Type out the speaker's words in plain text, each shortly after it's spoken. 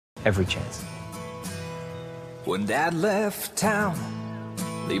every chance. When Dad left town,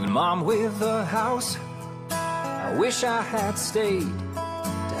 leaving Mom with the house, I wish I had stayed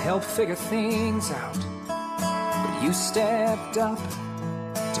to help figure things out. But you stepped up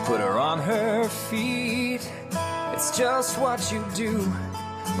to put her on her feet. It's just what you do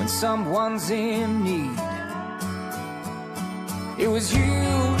when someone's in need. It was you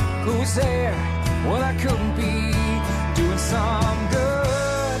who was there when I couldn't be, doing some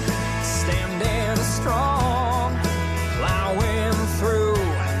good, standing strong, plowing through,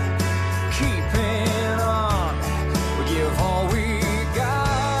 keeping on. We give all we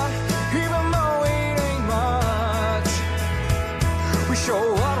got, even though it ain't much. We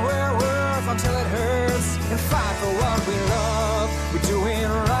show what we're worth until it hurts, and fight for what we love. We're doing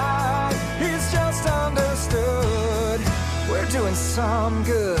right, it's just understood. We're doing some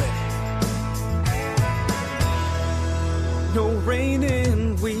good. No rain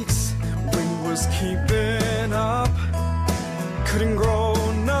in weeks, wind was keeping up. Couldn't grow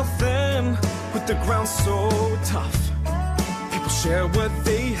nothing with the ground so tough. People share what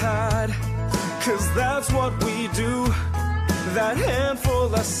they had, cause that's what we do. That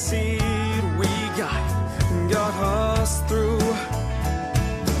handful of seed we got us through.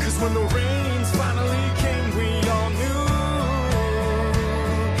 Cause when the rains finally came, we all knew.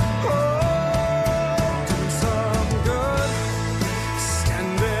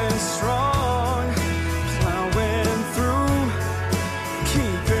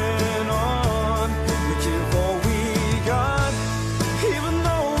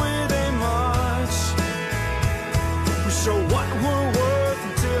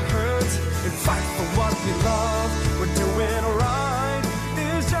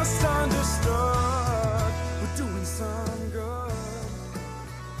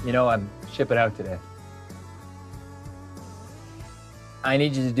 You know, I'm shipping out today. I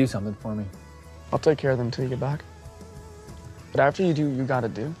need you to do something for me. I'll take care of them until you get back. But after you do what you gotta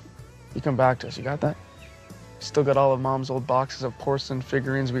do, you come back to us, you got that? Still got all of Mom's old boxes of porcelain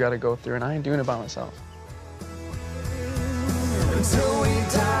figurines we gotta go through, and I ain't doing it by myself. Until we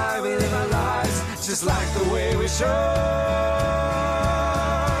die, we live our lives just like the way we should.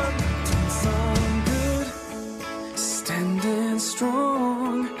 Doing some good, standing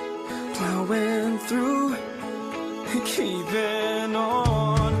strong, plowing through, keeping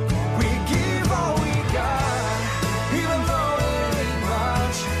on. We give all we got, even though it ain't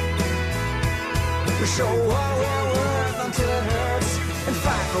much. We show what we're worth until it hurts, and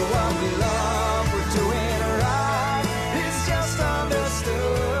fight for what we love. We're doing right, it's just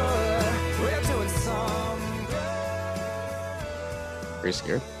understood. We're doing some good. Are you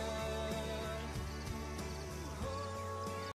scared?